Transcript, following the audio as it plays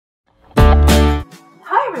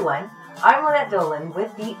everyone, I'm Lynette Dolan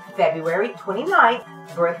with the February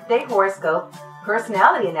 29th birthday horoscope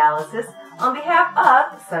personality analysis on behalf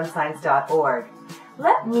of sunsigns.org.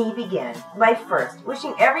 Let me begin by first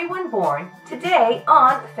wishing everyone born today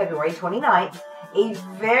on February 29th a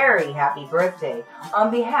very happy birthday on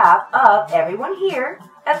behalf of everyone here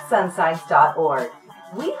at sunsigns.org.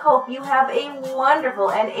 We hope you have a wonderful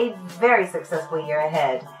and a very successful year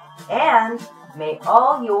ahead, and may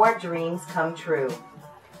all your dreams come true.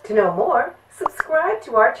 To know more, subscribe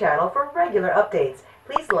to our channel for regular updates.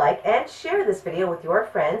 Please like and share this video with your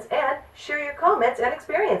friends and share your comments and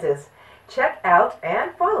experiences. Check out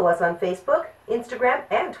and follow us on Facebook, Instagram,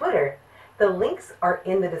 and Twitter. The links are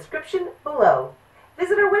in the description below.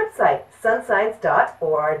 Visit our website,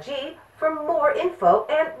 sunsigns.org, for more info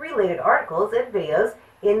and related articles and videos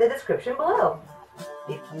in the description below.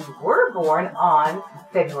 If you were born on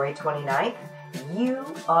February 29th, you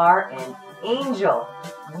are an angel.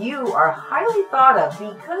 You are highly thought of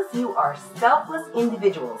because you are selfless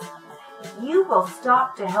individuals. You will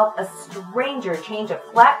stop to help a stranger change a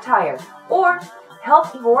flat tire or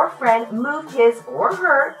help your friend move his or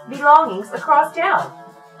her belongings across town.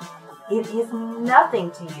 It is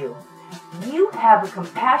nothing to you. You have a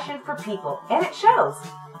compassion for people, and it shows.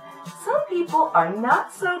 Some people are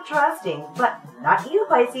not so trusting, but not you,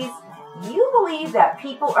 Pisces. You believe that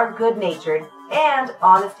people are good-natured and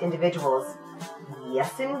honest individuals.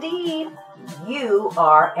 Yes, indeed. You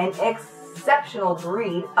are an exceptional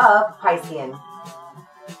breed of Piscean.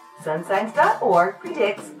 Sunsigns.org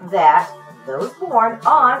predicts that those born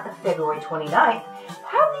on February 29th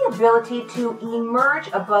have the ability to emerge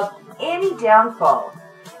above any downfall.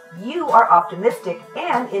 You are optimistic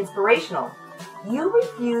and inspirational. You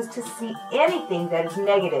refuse to see anything that is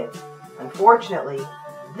negative. Unfortunately,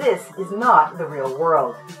 this is not the real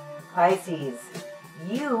world. Pisces,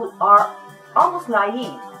 you are almost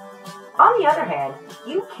naive. On the other hand,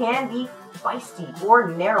 you can be feisty or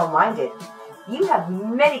narrow-minded. You have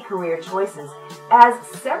many career choices, as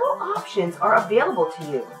several options are available to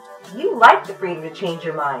you. You like the freedom to change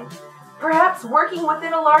your mind. Perhaps working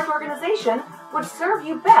within a large organization would serve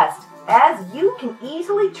you best, as you can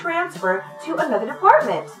easily transfer to another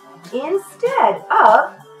department instead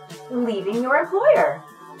of leaving your employer.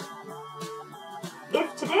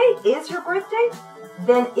 If today is your birthday,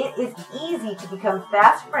 then it is easy to become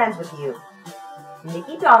fast friends with you.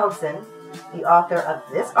 Nikki Donaldson, the author of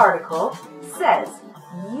this article, says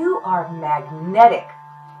you are magnetic.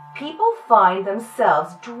 People find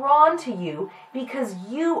themselves drawn to you because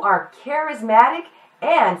you are charismatic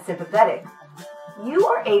and sympathetic. You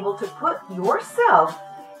are able to put yourself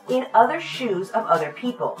in other shoes of other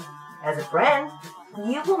people. As a friend,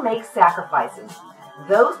 you will make sacrifices.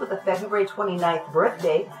 Those with a February 29th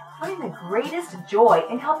birthday find the greatest joy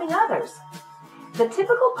in helping others. The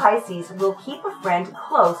typical Pisces will keep a friend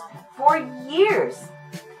close for years.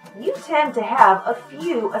 You tend to have a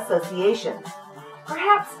few associations.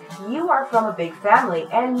 Perhaps you are from a big family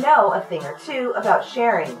and know a thing or two about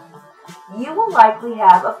sharing. You will likely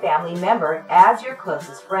have a family member as your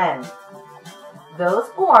closest friend. Those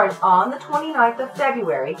born on the 29th of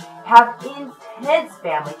February have intense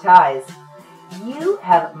family ties. You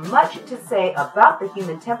have much to say about the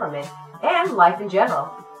human temperament and life in general.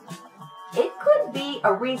 It could be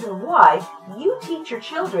a reason why you teach your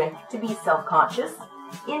children to be self-conscious,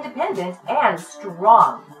 independent, and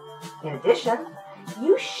strong. In addition,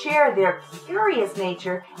 you share their curious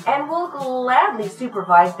nature and will gladly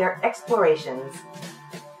supervise their explorations.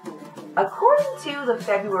 According to the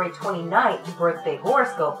February 29th birthday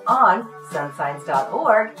horoscope on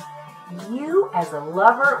sunsigns.org, you as a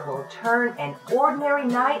lover will turn an ordinary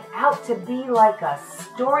night out to be like a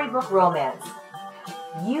storybook romance.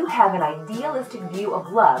 You have an idealistic view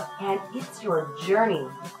of love, and it's your journey.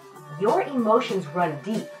 Your emotions run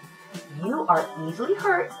deep. You are easily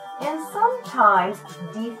hurt and sometimes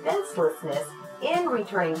defenselessness in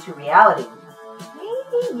returning to reality.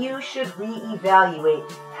 Maybe you should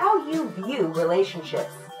reevaluate how you view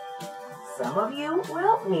relationships. Some of you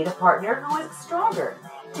will need a partner who is stronger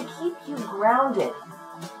to keep you grounded.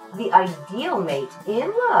 The ideal mate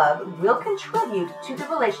in love will contribute to the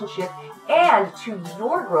relationship and to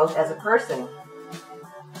your growth as a person.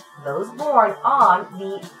 Those born on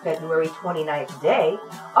the February 29th day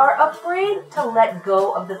are afraid to let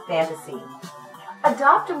go of the fantasy.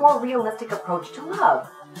 Adopt a more realistic approach to love.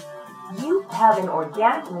 You have an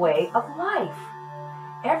organic way of life.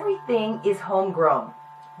 Everything is homegrown.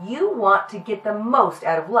 You want to get the most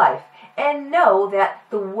out of life and know that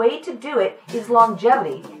the way to do it is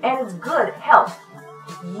longevity and is good health.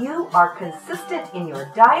 You are consistent in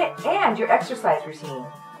your diet and your exercise routine.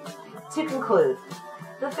 To conclude,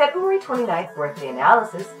 The February 29th birthday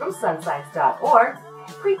analysis from sunsigns.org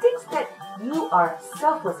predicts that you are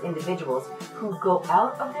selfless individuals who go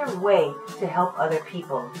out of their way to help other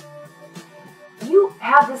people. You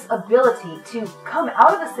have this ability to come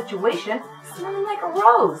out of a situation smelling like a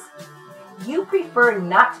rose. You prefer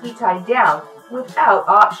not to be tied down without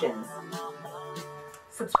options.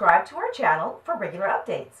 Subscribe to our channel for regular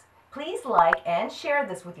updates. Please like and share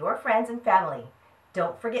this with your friends and family.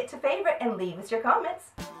 Don't forget to favorite and leave us your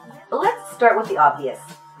comments. Let's start with the obvious.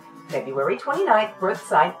 February 29th birth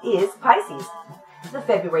sign is Pisces. The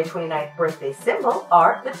February 29th birthday symbol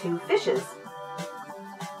are the two fishes.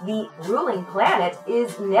 The ruling planet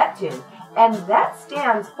is Neptune, and that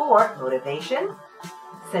stands for motivation,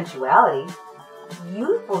 sensuality,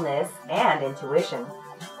 youthfulness, and intuition.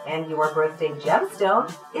 And your birthday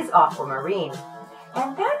gemstone is aquamarine,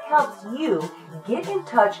 and that helps you get in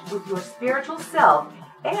touch with your spiritual self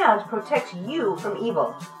and protect you from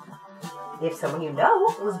evil. If someone you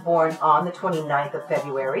know was born on the 29th of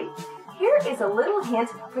February, here is a little hint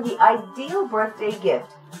for the ideal birthday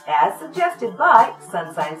gift, as suggested by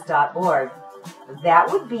sunsigns.org. That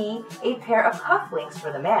would be a pair of cufflinks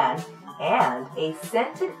for the man and a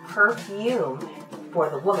scented perfume for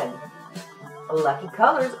the woman. Lucky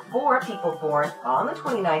colors for people born on the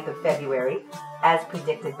 29th of February, as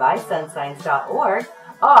predicted by sunsigns.org,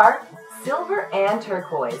 are silver and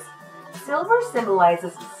turquoise. Silver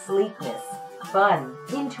symbolizes sleekness, fun,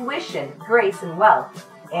 intuition, grace, and wealth.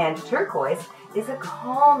 And turquoise is a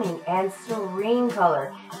calming and serene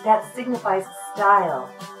color that signifies style,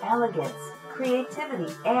 elegance,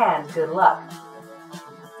 creativity, and good luck.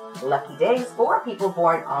 Lucky days for people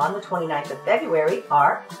born on the 29th of February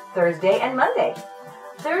are Thursday and Monday.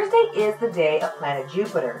 Thursday is the day of planet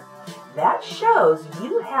Jupiter. That shows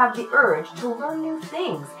you have the urge to learn new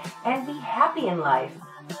things and be happy in life.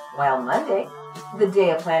 While Monday, the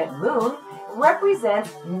day of planet Moon,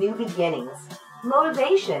 represents new beginnings,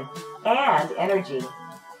 motivation, and energy.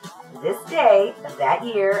 This day of that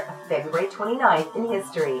year, February 29th in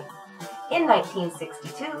history. In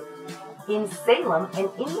 1962, in Salem, an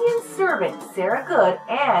Indian servant, Sarah Good,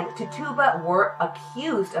 and Tituba were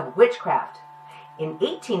accused of witchcraft. In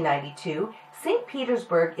 1892, St.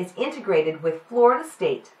 Petersburg is integrated with Florida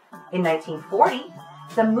State. In 1940,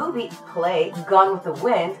 the movie play Gone with the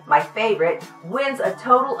Wind, my favorite, wins a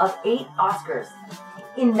total of 8 Oscars.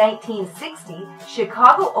 In 1960,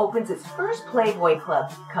 Chicago opens its first Playboy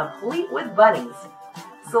Club, complete with bunnies.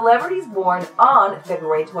 Celebrities born on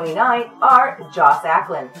February 29 are Joss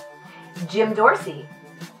Ackland, Jim Dorsey,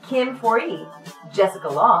 Kim Foree, Jessica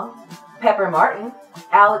Long, Pepper Martin,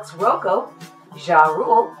 Alex Rocco, Ja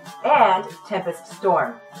Rule, and Tempest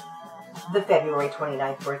Storm. The February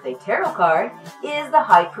 29th birthday tarot card is the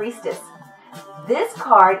High Priestess. This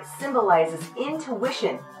card symbolizes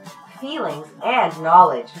intuition, feelings, and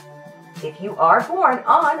knowledge. If you are born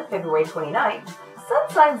on February 29th,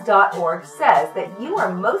 sunsigns.org says that you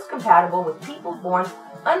are most compatible with people born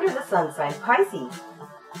under the sun sign Pisces.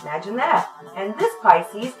 Imagine that. And this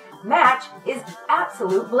Pisces match is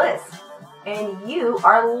absolute bliss. And you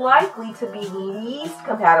are likely to be least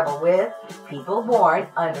compatible with people born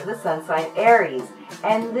under the sun sign Aries.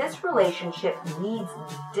 And this relationship needs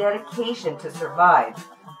dedication to survive.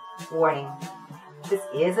 Warning. This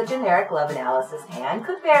is a generic love analysis and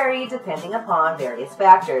could vary depending upon various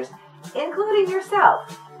factors, including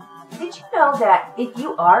yourself. Did you know that if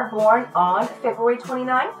you are born on February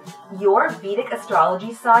 29th, your Vedic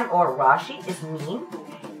astrology sign or Rashi is Meen,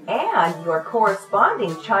 and your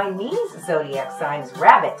corresponding Chinese zodiac sign is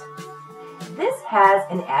Rabbit? This has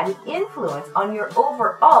an added influence on your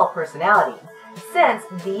overall personality, since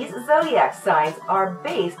these zodiac signs are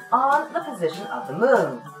based on the position of the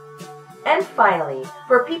moon. And finally,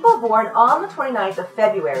 for people born on the 29th of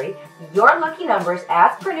February, your lucky numbers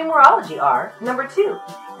as per numerology are number 2.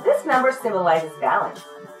 This number symbolizes balance,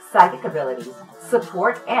 psychic abilities,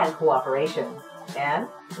 support, and cooperation. And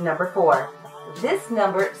number 4. This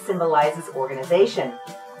number symbolizes organization,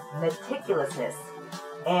 meticulousness,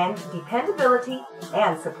 and dependability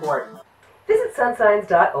and support. Visit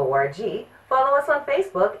sunsigns.org. Follow us on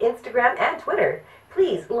Facebook, Instagram, and Twitter.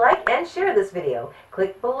 Please like and share this video.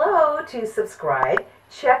 Click below to subscribe.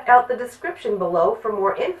 Check out the description below for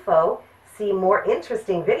more info. See more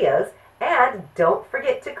interesting videos. And don't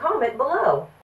forget to comment below.